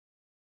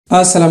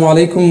السلام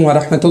علیکم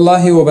ورحمت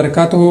الله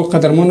وبرکاته.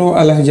 قدرمنو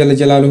الله جل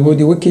جلاله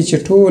دی وکي چې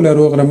ټول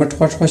روغ رمټ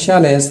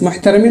خوشاله یاست.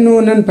 محترمینو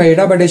نن په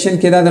ايډاب اډیشن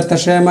کې دا درته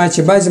ښیم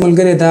چې بعضې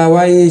ملګري دا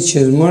وایي چې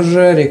زموږ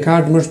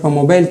ریکارډ موږ په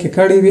موبایل کې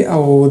کړی وي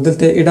او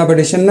دلته ايډاب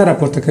اډیشن نه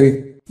راپورته کوي.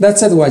 دا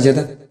څه وجه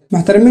ده؟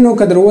 محترمینو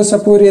که تر اوسه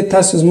پورې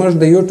تاسو زموږ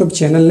د یوټیوب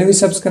چینل نه وي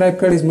سبسکرایب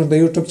کړی، زموږ د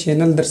یوټیوب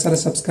چینل درسره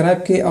سبسکرایب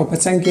کړئ او په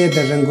څنګ کې د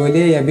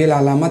ژنګولې یا بیل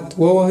علامت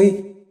ووهئ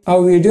او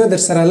ویډیو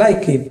درسره لایک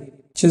کړئ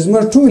چې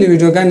زموږ ټولې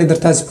ویډیوګانې در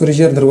تاسې پورې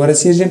ژر در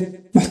ورسیږي.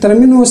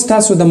 محترمینو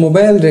ستاسو د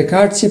موبایل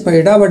ریکارډ چې په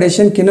ايډاب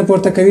اډیشن کې نه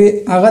پورته کوي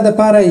هغه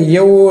دپاره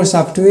یو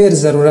سافټویر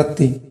ضرورت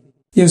دی.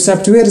 یو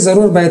سافټویر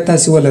ضرور باید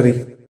تاسې ولرئ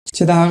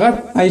چې د هغه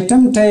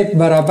آیټم ټایپ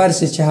برابر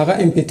شي چې هغه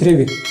MP3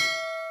 وي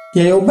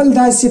یا یو بل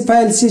داسې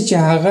فایل شي چې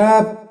هغه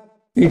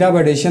ايډاب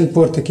اډیشن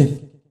پورته کړي.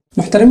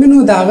 محترمینو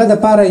د هغه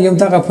دپاره یو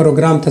دغه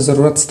پروګرام ته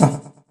ضرورت شته،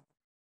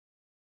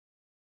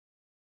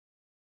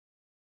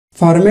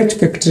 فارمیټ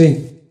فیکټري.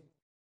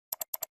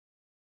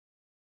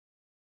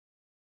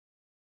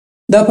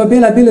 دا په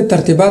بیلابیلو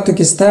ترتیباتو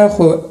کې شته،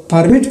 خو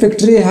فارمیټ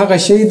فیکټري هغه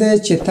شی دی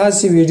چې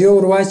تاسې ویډیو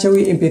ور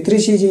واچوئ MP3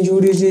 شی ځینې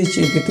جوړېږي، چې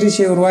MP3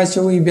 شی ور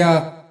واچوئ بیا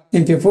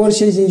MP4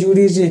 شی ځینې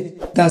جوړېږي.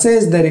 دا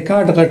سایز د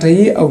ریکارډ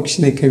غټوي او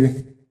کوچنی کوي.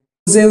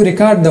 زه یو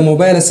ریکارډ د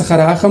موبایل څخه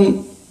رااخلم،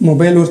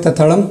 موبایل ورته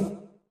تړم،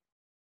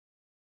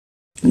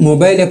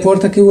 موبایل یې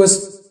پورته کوي. اوس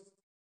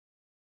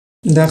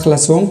دا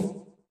خلاصوم،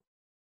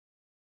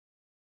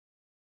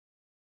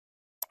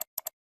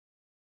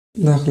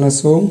 دا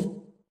خلاصوم.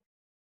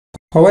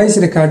 په وایس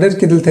ریکارډر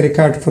کې دلته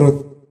ریکارډ پروت،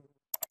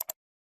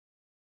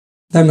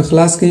 دا مې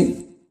خلاص کړئ.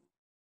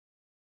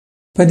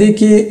 په دې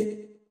کې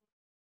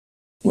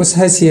اوس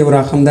هسې یو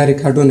راخم، دا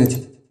ریکارډونه دي،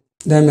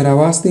 دا مې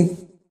راواخیستئ.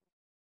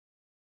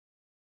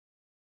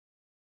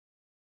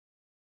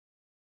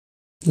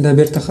 دا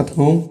بیرته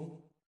ختموم.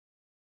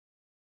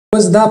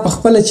 اوس دا په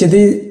خپله چې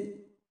دی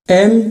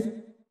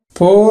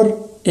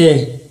M4A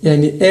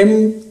یعنې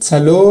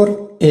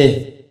M4A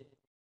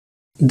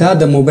دا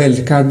د موبایل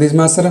ریکارډ دی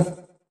زما سره.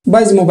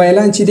 بعضې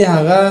موبایلان چې دی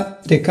هغه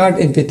ریکارډ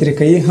MP3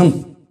 کوي هم،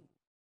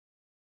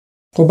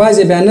 خو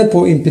بعضې بیا نه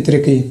MP3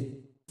 کوي،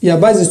 یا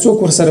بعضې څوک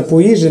ورسره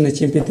پوهېږي نه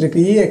چې MP3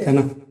 کوي یې که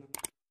نه.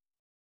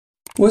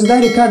 اوس دا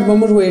ریکارډ به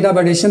موږ ايډاب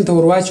اډیشن ته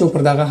ور واچو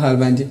پر دغه حال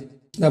باندې.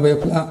 دا به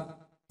یو پله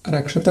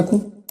راکښته کړو،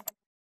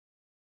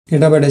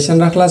 ايډاب اډیشن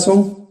را خلاصوم.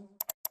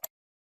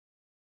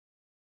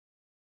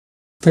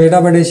 په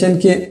ايډاب اډیشن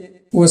کې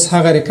اوس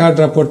هغه ریکارډ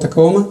راپورته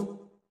کوم،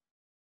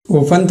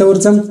 اوپن ته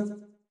ورځم.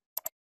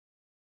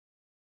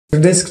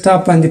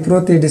 ډیسکټاپ باندې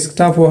پروت دی،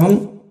 ډیسکټاپ وهم.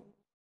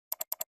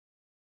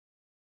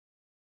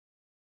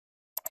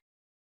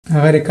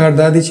 هغه ریکارډ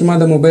دا دی چې ما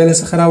د موبایل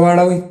څخه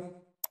راواړوئ،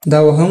 دا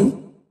وهم،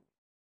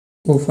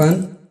 اوپن.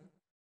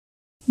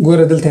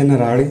 ګوره دلته یې نه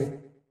راړئ.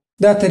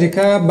 دا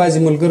طریقه بعضې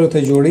ملګرو ته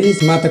جوړوي.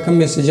 ما ته کوم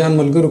میسیجان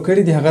ملګرو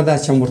کړي دي هغه دا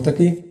چم ورته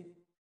کوي.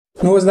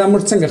 نو اوس دا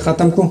موږ څنګه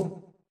ختم کړو؟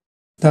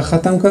 دا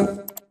ختم کړه،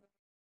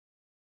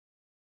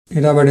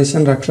 ايډاب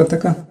اډیشن راکښته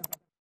کړه.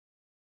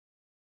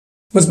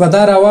 اوس به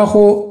دا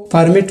راواخو،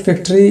 فارمیټ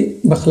فیکټري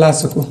به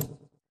خلاصه کړو.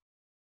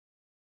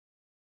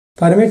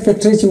 فارمیټ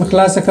فیکټري چې مې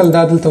خلاصه کړل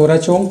دا دلته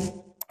وراچوم.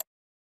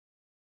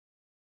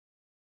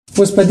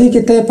 اوس په دې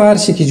کې ته یې په هر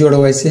شي کې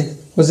جوړوی سې،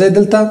 خو زه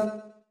دلته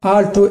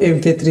Alt2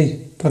 MP3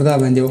 پر دا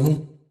باندې وهم.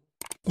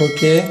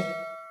 اوکې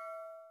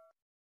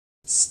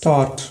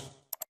سټارټ.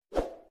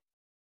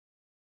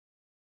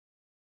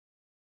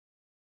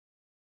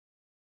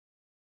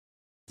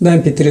 دا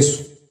MP3 شو.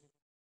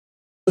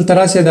 دلته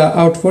راشئ دا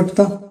آوټپوټ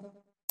ته،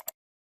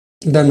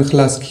 دا مې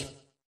خلاص کړي.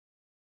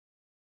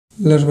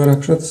 لږ به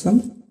راکښته سم.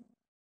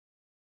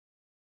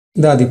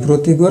 دا دی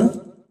پروت دی، ګوره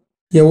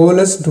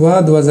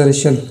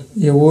 11/2/2020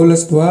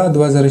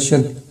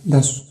 11/2/2020 دا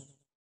شو.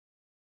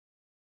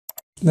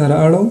 دا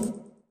رااړو،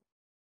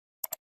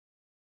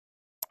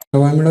 دا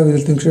وامیړو،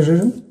 دلته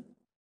کښېږدم.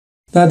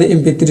 دا د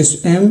MP3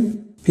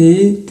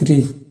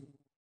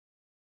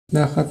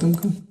 دا ختم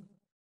کړم.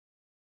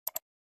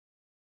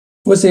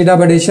 اوس ايډاب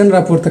اډیشن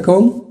راپورته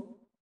کوم،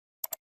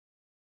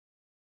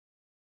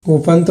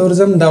 اوپن ته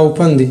ورځم. دا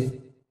اوپن دی.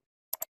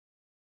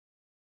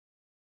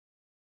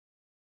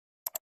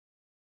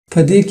 په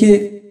دې کې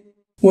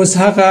اوس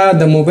هغه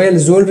د موبایل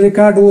زوړ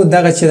ریکارډ و،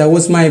 دغه چې دا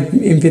اوس ما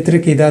MP3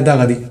 کې دا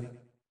دغه دی.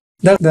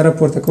 دا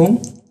راپورته کوم،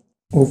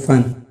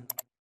 اوپن.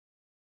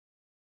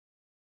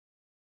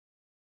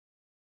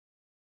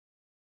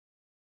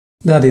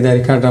 دا دی، دا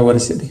ریکارډ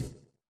راورسېدی.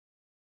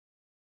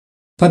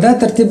 په دا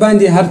ترتیب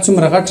باندې هر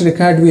څومره غټ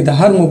ریکارډ وي، د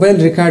هر موبایل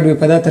ریکارډ وي،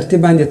 په دا ترتیب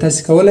باندې تاسې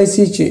کولی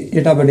شئ چې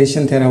ايډاب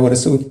اډیشن ته یې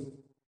راورسوئ.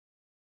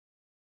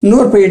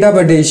 نور په ايډاب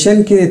اډیشن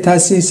کې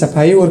تاسې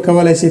صفایي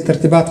ورکولی شئ.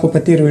 ترتیبات خو په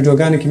تېرو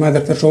ویډیوګانو کې ما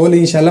درته ښوولی.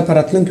 انشاءالله په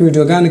راتلونکو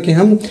ویډیوګانو کې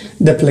هم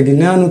د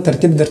پلګینانو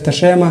ترتیب درته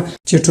ښیم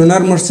چې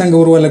ټونر موږ څنګه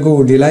ور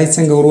ولګوو، ډیلای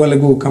څنګه ور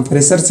ولګوو،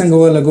 کمپریسر څنګه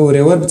ولګوو،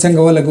 ریورب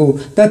څنګه ولګوو.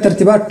 دا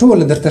ترتیبات ټول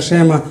درته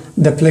ښیم،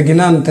 د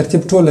پلګینانو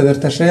ترتیب ټول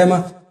درته ښیم.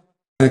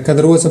 که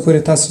تر اوسه پورې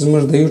تاسو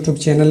زموږ د یوټیوب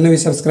چینل نه وي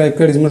سبسکرایب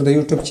کړی، زموږ د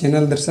یوټیوب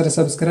چینل درسره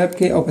سبسکرایب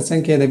کړئ او په څنګ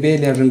کې د بیل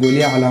یا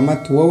ژنګولې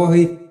علامت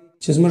ووهئ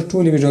چې زموږ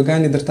ټولې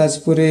ویډیوګانې در تاسو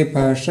پورې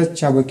په ښه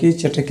چابکي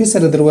چټکي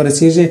سره در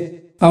ورسیږي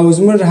او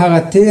زموږ هغه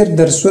تیر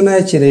درسونه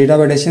چې د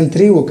ايډاب اډیشن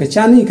 3 و که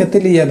چا نه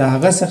کتلی یا د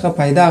هغه څخه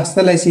فایده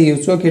اخیستلی سي یو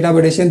څوک ايډاب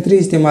اډیشن 3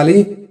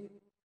 استعمالوي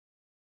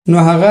نو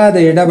هغه د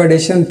ايډاب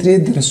اډیشن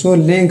 3 درسو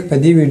لینک په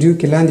دې ویډیو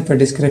کې لاندې په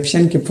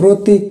ډسکرپشن کې پروت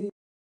دی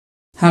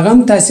هغه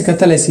هم تاسو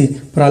کتلی سي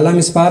پر الله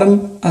می سپارم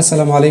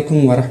السلام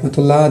علیکم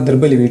ورحمت الله در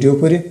بلې ویډیو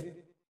پورې